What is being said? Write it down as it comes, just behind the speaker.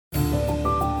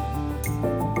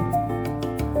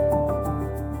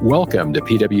Welcome to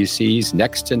PwC's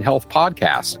Next in Health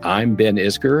podcast. I'm Ben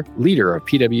Isger, leader of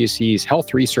PwC's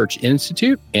Health Research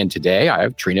Institute. And today I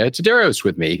have Trina Taderos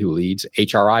with me, who leads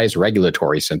HRI's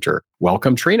Regulatory Center.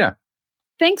 Welcome, Trina.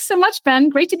 Thanks so much, Ben.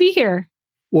 Great to be here.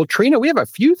 Well, Trina, we have a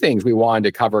few things we wanted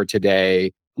to cover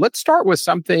today. Let's start with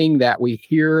something that we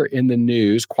hear in the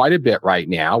news quite a bit right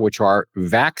now, which are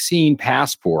vaccine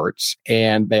passports.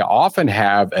 And they often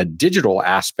have a digital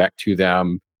aspect to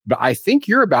them. But I think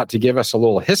you're about to give us a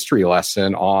little history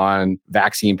lesson on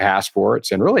vaccine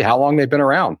passports and really how long they've been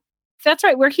around. That's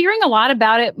right. We're hearing a lot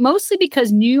about it, mostly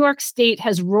because New York State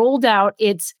has rolled out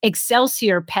its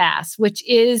Excelsior Pass, which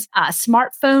is a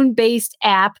smartphone-based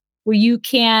app where you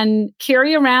can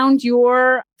carry around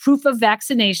your proof of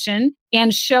vaccination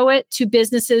and show it to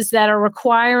businesses that are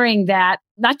requiring that,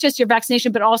 not just your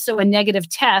vaccination, but also a negative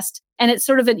test. And it's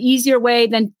sort of an easier way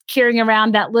than carrying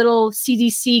around that little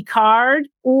CDC card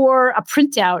or a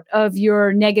printout of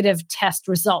your negative test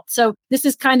result. So this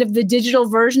is kind of the digital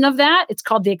version of that. It's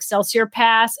called the Excelsior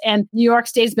Pass, and New York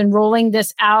State has been rolling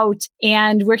this out.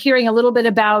 And we're hearing a little bit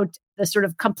about the sort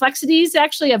of complexities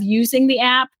actually of using the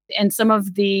app and some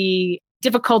of the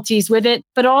difficulties with it,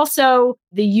 but also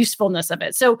the usefulness of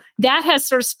it. So that has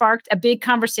sort of sparked a big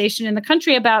conversation in the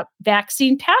country about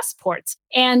vaccine passports.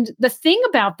 And the thing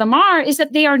about them is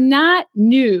that they are not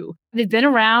new. They've been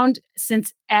around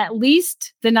since at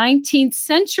least the 19th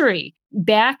century.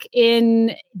 Back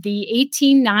in the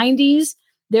 1890s,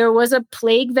 there was a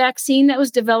plague vaccine that was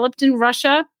developed in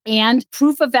Russia, and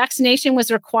proof of vaccination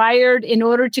was required in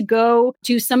order to go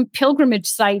to some pilgrimage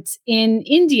sites in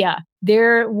India.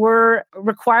 There were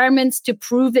requirements to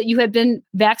prove that you had been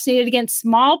vaccinated against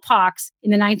smallpox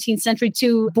in the 19th century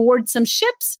to board some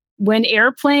ships. When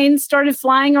airplanes started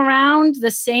flying around,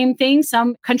 the same thing.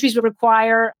 Some countries would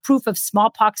require proof of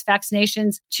smallpox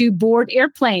vaccinations to board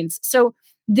airplanes. So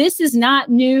this is not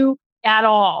new at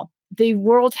all. The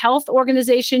World Health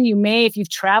Organization, if you've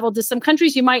traveled to some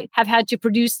countries, you might have had to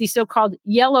produce the so-called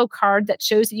yellow card that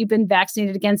shows that you've been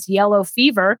vaccinated against yellow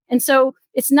fever. And so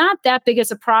it's not that big a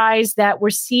surprise that we're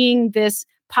seeing this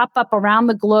pop up around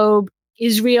the globe.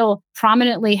 Israel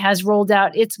prominently has rolled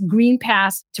out its Green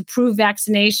Pass to prove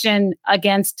vaccination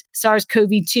against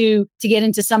SARS-CoV-2 to get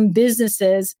into some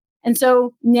businesses. And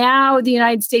so now the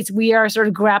United States, we are sort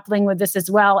of grappling with this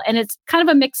as well. And it's kind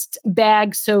of a mixed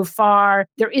bag so far.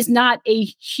 There is not a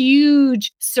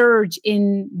huge surge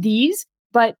in these,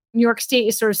 but New York State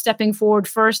is sort of stepping forward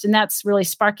first, and that's really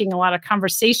sparking a lot of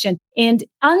conversation. And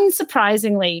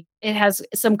unsurprisingly, it has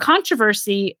some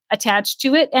controversy attached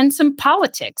to it and some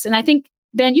politics. And I think,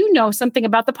 Ben, you know something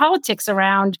about the politics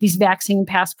around these vaccine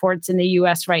passports in the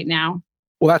U.S. right now.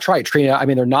 Well, that's right, Trina. I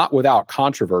mean, they're not without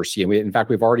controversy. And in fact,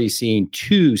 we've already seen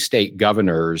 2 state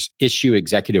governors issue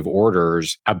executive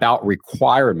orders about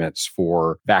requirements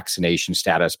for vaccination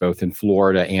status, both in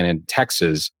Florida and in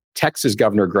Texas. Texas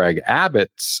Governor Greg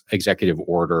Abbott's executive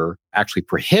order actually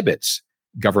prohibits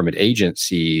government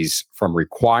agencies from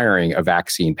requiring a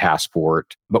vaccine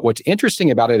passport. But what's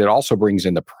interesting about it, it also brings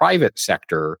in the private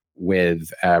sector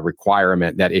with a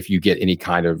requirement that if you get any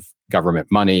kind of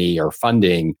government money or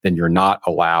funding, then you're not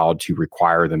allowed to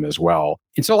require them as well.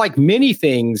 And so like many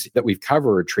things that we've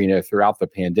covered, Trina, throughout the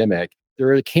pandemic,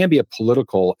 there can be a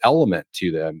political element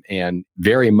to them and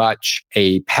very much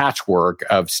a patchwork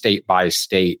of state by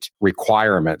state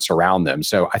requirements around them.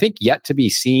 So I think yet to be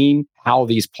seen how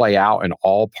these play out in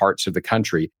all parts of the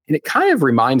country. And it kind of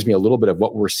reminds me a little bit of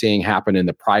what we're seeing happen in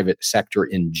the private sector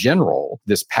in general,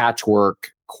 this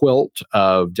patchwork quilt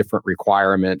of different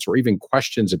requirements or even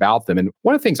questions about them. And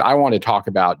one of the things I want to talk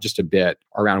about just a bit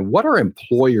around what are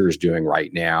employers doing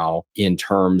right now in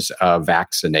terms of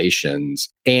vaccinations.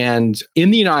 And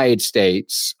in the United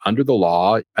States, under the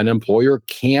law, an employer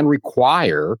can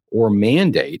require or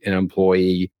mandate an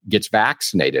employee gets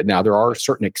vaccinated. Now, there are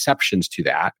certain exceptions to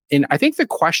that. And I think the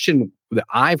question that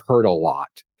I've heard a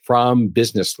lot from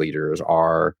business leaders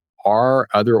are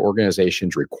other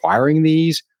organizations requiring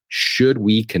these? Should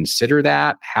we consider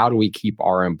that? How do we keep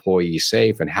our employees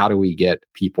safe? And how do we get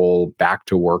people back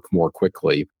to work more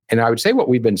quickly? And I would say what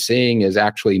we've been seeing is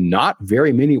actually not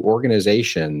very many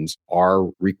organizations are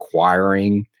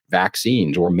requiring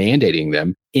vaccines or mandating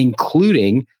them,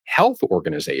 including health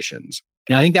organizations.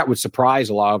 And I think that would surprise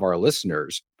a lot of our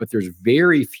listeners, but there's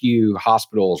very few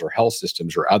hospitals or health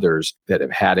systems or others that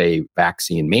have had a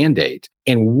vaccine mandate.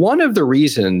 And one of the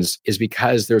reasons is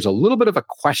because there's a little bit of a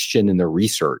question in the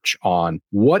research on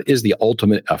what is the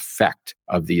ultimate effect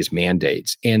of these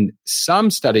mandates. And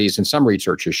some studies and some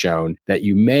research has shown that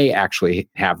you may actually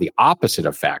have the opposite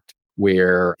effect,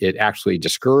 where it actually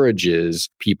discourages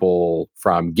people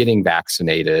from getting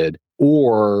vaccinated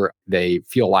or they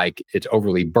feel like it's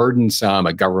overly burdensome,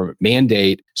 a government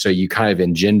mandate. So you kind of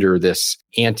engender this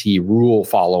anti-rule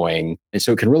following. And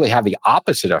so it can really have the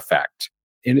opposite effect.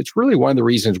 And it's really one of the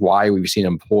reasons why we've seen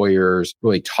employers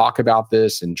really talk about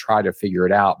this and try to figure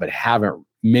it out, but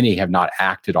many have not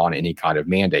acted on any kind of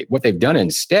mandate. What they've done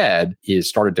instead is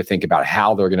started to think about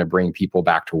how they're going to bring people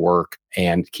back to work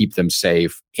and keep them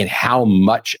safe, and how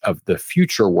much of the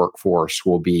future workforce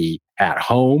will be at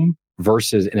home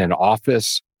versus in an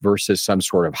office versus some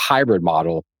sort of hybrid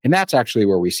model. And that's actually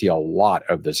where we see a lot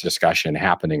of this discussion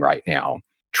happening right now.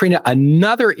 Trina,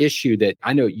 another issue that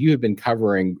I know you have been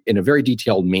covering in a very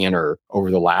detailed manner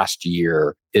over the last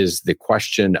year is the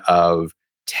question of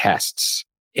tests.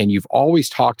 And you've always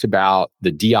talked about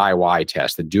the DIY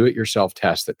test, the do-it-yourself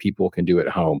test that people can do at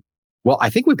home. Well,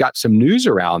 I think we've got some news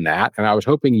around that, and I was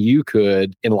hoping you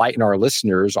could enlighten our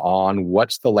listeners on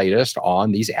what's the latest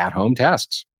on these at-home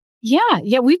tests.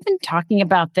 Yeah. We've been talking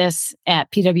about this at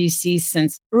PwC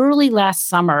since early last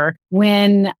summer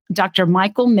when Dr.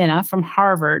 Michael Mina from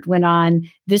Harvard went on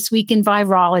This Week in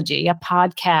Virology, a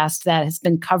podcast that has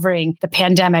been covering the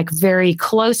pandemic very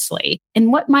closely.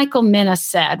 And what Michael Mina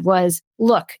said was,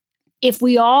 look, if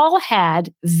we all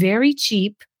had very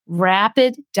cheap,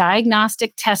 rapid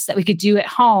diagnostic tests that we could do at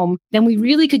home, then we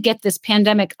really could get this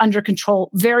pandemic under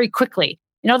control very quickly.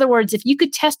 In other words, if you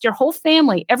could test your whole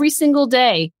family every single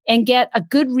day and get a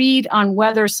good read on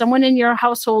whether someone in your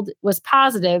household was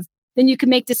positive, then you can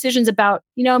make decisions about,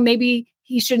 maybe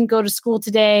he shouldn't go to school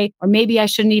today, or maybe I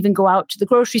shouldn't even go out to the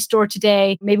grocery store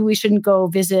today. Maybe we shouldn't go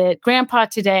visit grandpa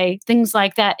today, things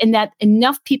like that. And that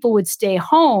enough people would stay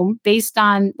home based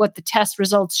on what the test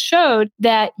results showed,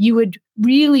 that you would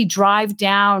really drive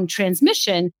down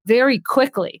transmission very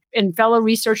quickly. And fellow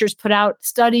researchers put out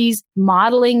studies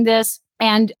modeling this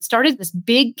and started this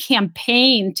big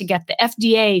campaign to get the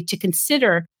FDA to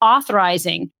consider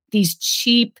authorizing these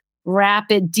cheap,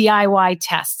 rapid DIY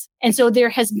tests. And so there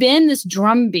has been this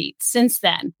drumbeat since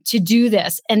then to do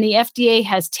this. And the FDA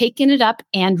has taken it up.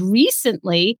 And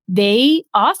recently, they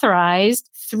authorized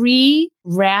 3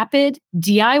 rapid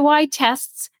DIY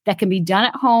tests that can be done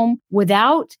at home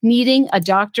without needing a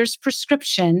doctor's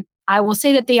prescription. I will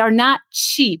say that they are not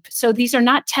cheap. So these are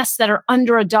not tests that are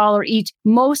under $1 each.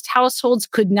 Most households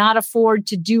could not afford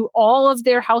to do all of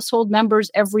their household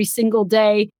members every single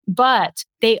day, but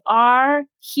they are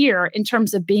here in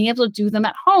terms of being able to do them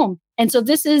at home. And so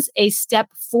this is a step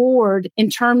forward in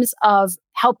terms of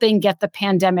helping get the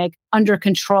pandemic under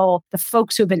control. The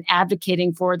folks who have been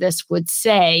advocating for this would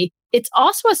say it's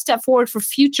also a step forward for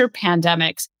future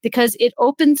pandemics because it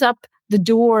opens up the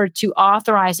door to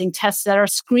authorizing tests that are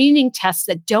screening tests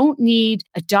that don't need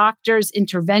a doctor's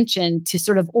intervention to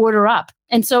sort of order up.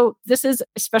 And so this is,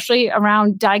 especially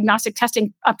around diagnostic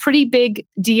testing, a pretty big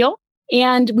deal.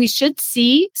 And we should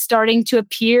see starting to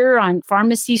appear on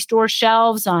pharmacy store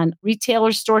shelves, on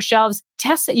retailer store shelves,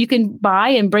 tests that you can buy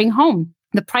and bring home.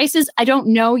 The prices, I don't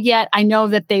know yet. I know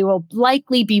that they will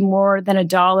likely be more than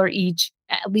 $1 each,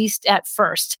 at least at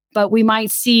first. But we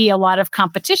might see a lot of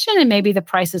competition and maybe the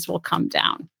prices will come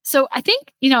down. So I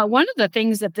think, one of the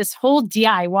things that this whole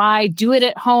DIY, do it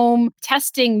at home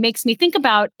testing makes me think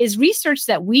about is research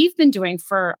that we've been doing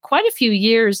for quite a few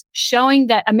years, showing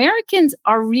that Americans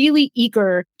are really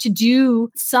eager to do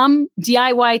some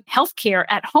DIY healthcare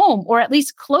at home, or at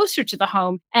least closer to the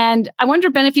home. And I wonder,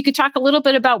 Ben, if you could talk a little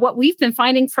bit about what we've been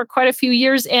finding for quite a few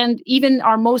years and even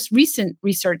our most recent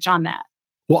research on that.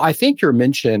 Well, I think your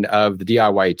mention of the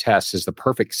DIY test is the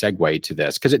perfect segue to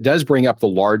this, because it does bring up the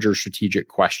larger strategic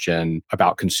question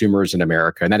about consumers in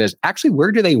America. And that is actually,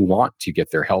 where do they want to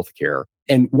get their healthcare?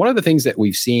 And one of the things that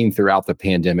we've seen throughout the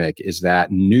pandemic is that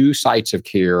new sites of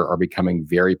care are becoming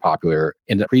very popular.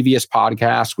 In the previous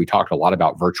podcast, we talked a lot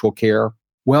about virtual care.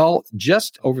 Well,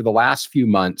 just over the last few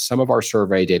months, some of our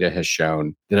survey data has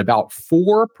shown that about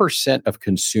 4% of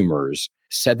consumers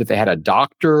said that they had a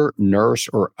doctor, nurse,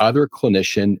 or other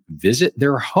clinician visit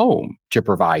their home to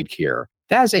provide care.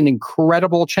 That is an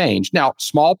incredible change. Now,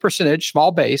 small percentage,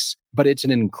 small base, but it's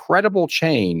an incredible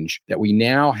change that we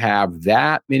now have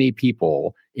that many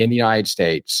people in the United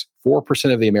States,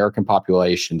 4% of the American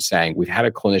population, saying we've had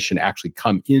a clinician actually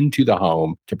come into the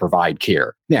home to provide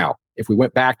care. Now, if we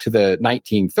went back to the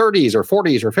 1930s or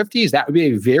 40s or 50s, that would be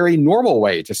a very normal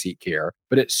way to seek care,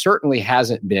 but it certainly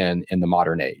hasn't been in the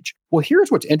modern age. Well,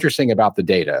 here's what's interesting about the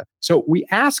data. So we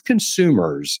asked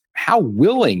consumers, how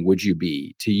willing would you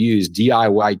be to use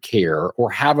DIY care or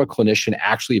have a clinician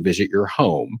actually visit your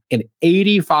home? And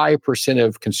 85%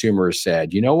 of consumers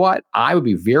said, you know what? I would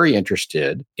be very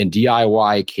interested in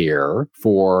DIY care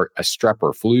for a strep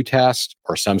or flu test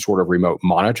or some sort of remote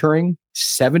monitoring.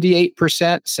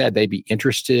 78% said they'd be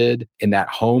interested in that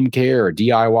home care or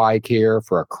DIY care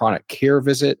for a chronic care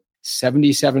visit.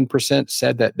 77%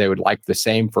 said that they would like the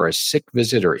same for a sick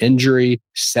visit or injury,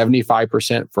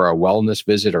 75% for a wellness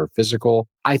visit or physical.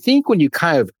 I think when you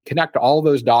kind of connect all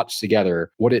those dots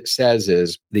together, what it says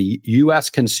is the US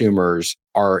consumers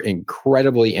are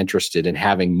incredibly interested in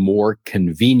having more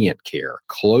convenient care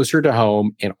closer to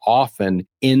home and often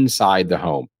inside the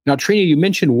home. Now, Trina, you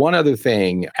mentioned one other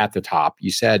thing at the top.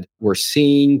 You said we're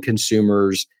seeing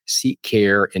consumers seek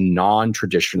care in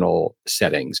non-traditional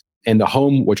settings. And the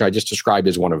home, which I just described,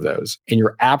 is one of those. And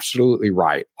you're absolutely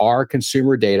right. Our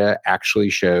consumer data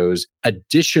actually shows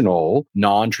additional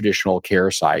non-traditional care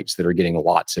sites that are getting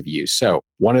lots of use. So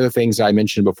one of the things I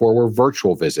mentioned before were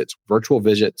virtual visits. Virtual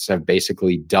visits have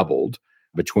basically doubled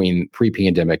between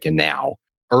pre-pandemic and now.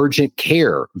 Urgent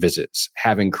care visits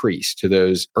have increased to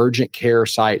those urgent care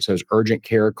sites, those urgent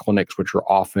care clinics, which are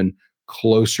often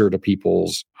closer to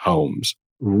people's homes.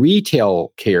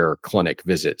 Retail care clinic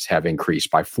visits have increased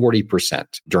by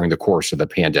 40% during the course of the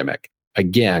pandemic.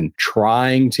 Again,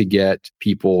 trying to get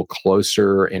people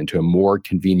closer into a more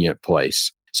convenient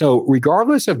place. So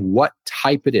regardless of what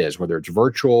type it is, whether it's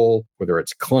virtual, whether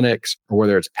it's clinics, or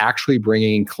whether it's actually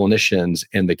bringing clinicians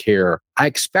in the care, I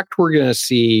expect we're going to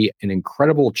see an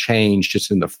incredible change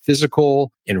just in the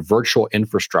physical and virtual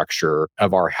infrastructure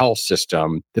of our health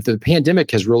system that the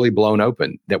pandemic has really blown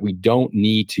open, that we don't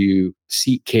need to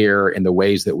seek care in the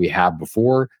ways that we have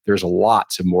before. There's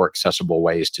lots of more accessible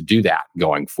ways to do that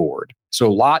going forward.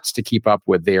 So lots to keep up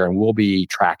with there, and we'll be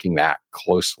tracking that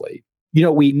closely. You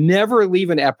know, we never leave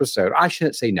an episode. I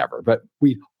shouldn't say never, but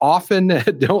we often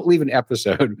don't leave an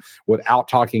episode without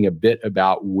talking a bit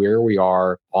about where we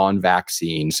are on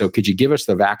vaccine. So could you give us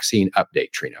the vaccine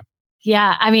update, Trina?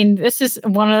 Yeah, I mean, this is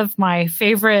one of my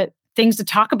favorite things to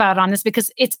talk about on this because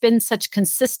it's been such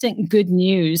consistent good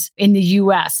news in the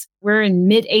US. We're in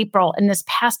mid-April, and this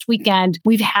past weekend,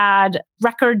 we've had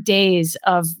record days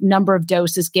of number of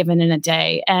doses given in a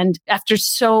day. And after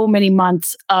so many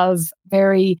months of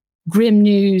very grim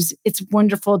news, it's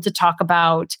wonderful to talk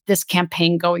about this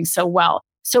campaign going so well.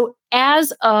 So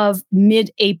as of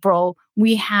mid-April,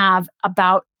 we have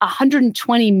about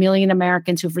 120 million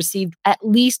Americans who've received at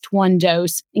least one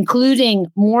dose, including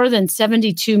more than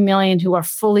 72 million who are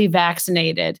fully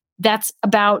vaccinated. That's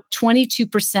about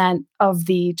 22% of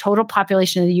the total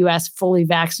population of the US fully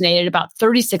vaccinated, about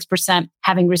 36%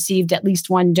 having received at least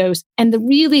one dose. And the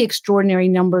really extraordinary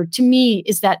number to me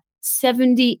is that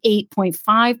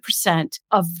 78.5%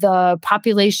 of the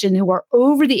population who are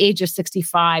over the age of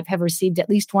 65 have received at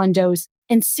least one dose,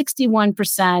 and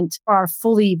 61% are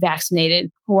fully vaccinated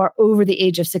who are over the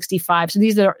age of 65. So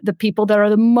these are the people that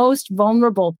are the most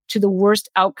vulnerable to the worst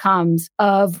outcomes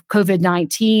of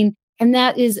COVID-19. And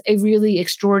that is a really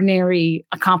extraordinary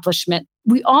accomplishment.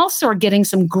 We also are getting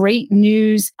some great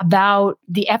news about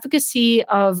the efficacy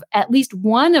of at least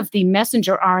one of the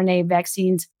messenger RNA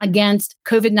vaccines against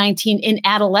COVID-19 in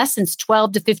adolescents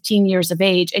 12 to 15 years of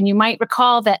age. And you might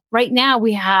recall that right now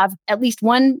we have at least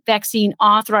one vaccine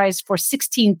authorized for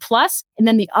 16 plus, and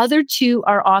then the other two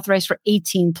are authorized for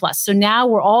 18 plus. So now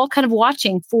we're all kind of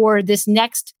watching for this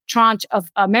next tranche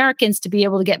of Americans to be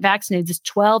able to get vaccinated, this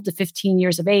 12 to 15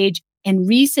 years of age. And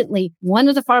recently, one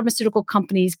of the pharmaceutical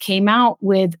companies came out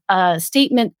with a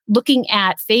statement looking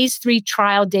at phase 3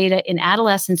 trial data in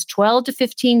adolescents 12 to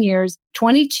 15 years,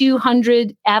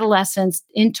 2,200 adolescents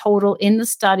in total in the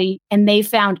study. And they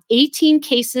found 18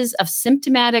 cases of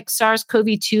symptomatic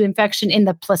SARS-CoV-2 infection in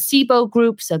the placebo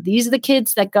group. So these are the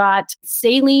kids that got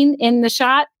saline in the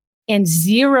shot, and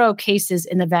 0 cases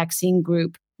in the vaccine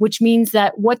group, which means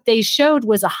that what they showed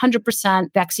was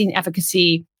 100% vaccine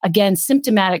efficacy against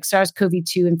symptomatic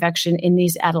SARS-CoV-2 infection in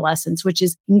these adolescents, which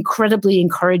is incredibly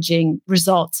encouraging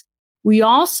results. We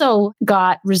also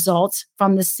got results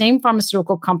from the same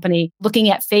pharmaceutical company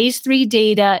looking at phase 3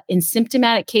 data in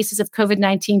symptomatic cases of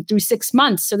COVID-19 through 6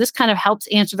 months. So this kind of helps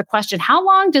answer the question, how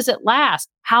long does it last?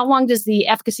 How long does the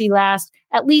efficacy last?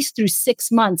 At least through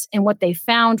 6 months. And what they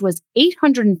found was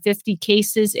 850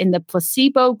 cases in the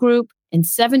placebo group and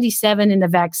 77 in the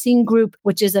vaccine group,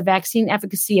 which is a vaccine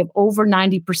efficacy of over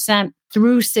 90%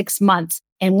 through 6 months.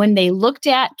 And when they looked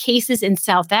at cases in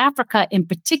South Africa in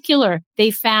particular,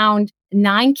 they found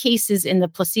 9 cases in the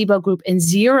placebo group and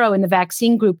 0 in the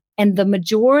vaccine group. And the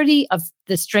majority of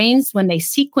the strains, when they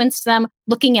sequenced them,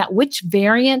 looking at which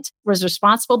variant was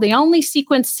responsible, they only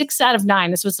sequenced 6 out of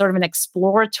 9. This was sort of an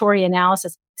exploratory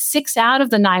analysis. 6 out of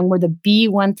the 9 were the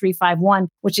B1351,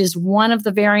 which is one of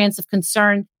the variants of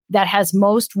concern that has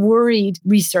most worried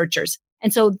researchers.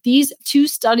 And so these 2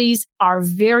 studies are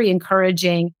very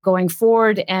encouraging going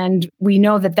forward. And we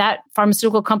know that that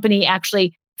pharmaceutical company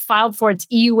actually filed for its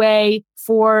EUA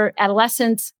for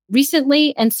adolescents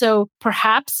recently. And so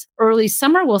perhaps early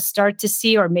summer, we'll start to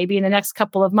see, or maybe in the next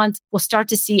couple of months, we'll start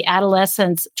to see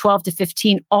adolescents 12 to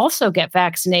 15 also get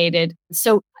vaccinated.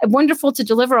 So wonderful to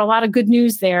deliver a lot of good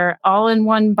news there all in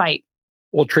one bite.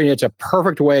 Well, Trina, it's a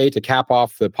perfect way to cap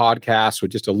off the podcast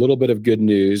with just a little bit of good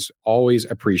news. Always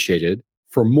appreciated.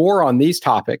 For more on these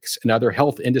topics and other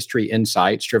health industry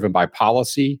insights driven by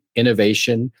policy,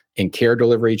 innovation, and care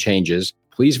delivery changes,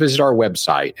 please visit our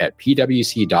website at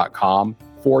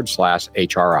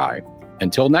pwc.com/HRI.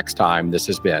 Until next time, this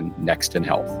has been Next in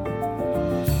Health.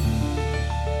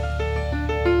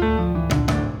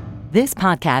 This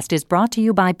podcast is brought to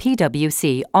you by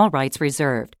PwC, all rights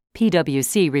reserved.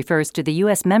 PwC refers to the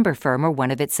U.S. member firm or one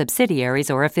of its subsidiaries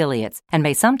or affiliates, and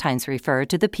may sometimes refer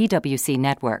to the PwC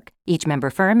network. Each member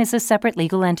firm is a separate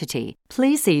legal entity.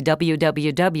 Please see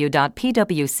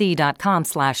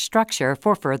www.pwc.com/structure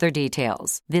for further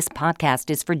details. This podcast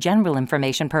is for general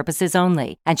information purposes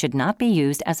only and should not be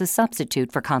used as a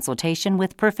substitute for consultation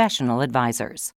with professional advisors.